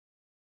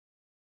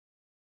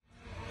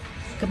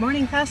Good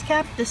morning, Fast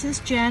Cap. This is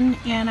Jen,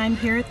 and I'm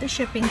here at the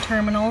shipping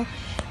terminal.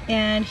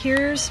 And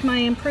here's my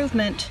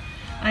improvement.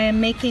 I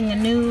am making a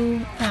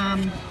new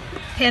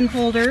pen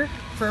holder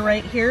for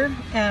right here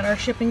at our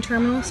shipping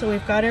terminal. So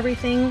we've got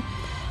everything.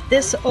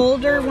 This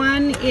older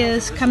one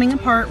is coming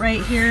apart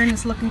right here and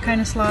it's looking kind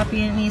of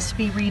sloppy and it needs to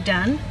be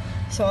redone.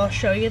 So I'll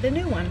show you the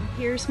new one.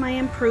 Here's my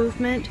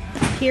improvement.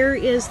 Here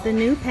is the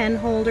new pen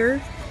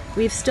holder.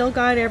 We've still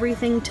got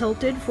everything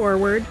tilted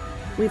forward.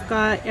 We've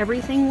got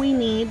everything we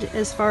need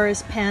as far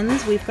as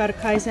pens. We've got a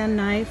Kaizen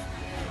knife.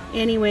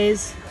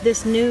 Anyways,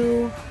 this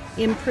new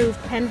improved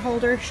pen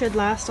holder should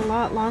last a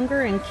lot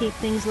longer and keep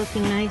things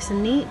looking nice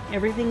and neat.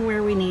 Everything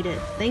where we need it.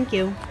 Thank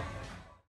you.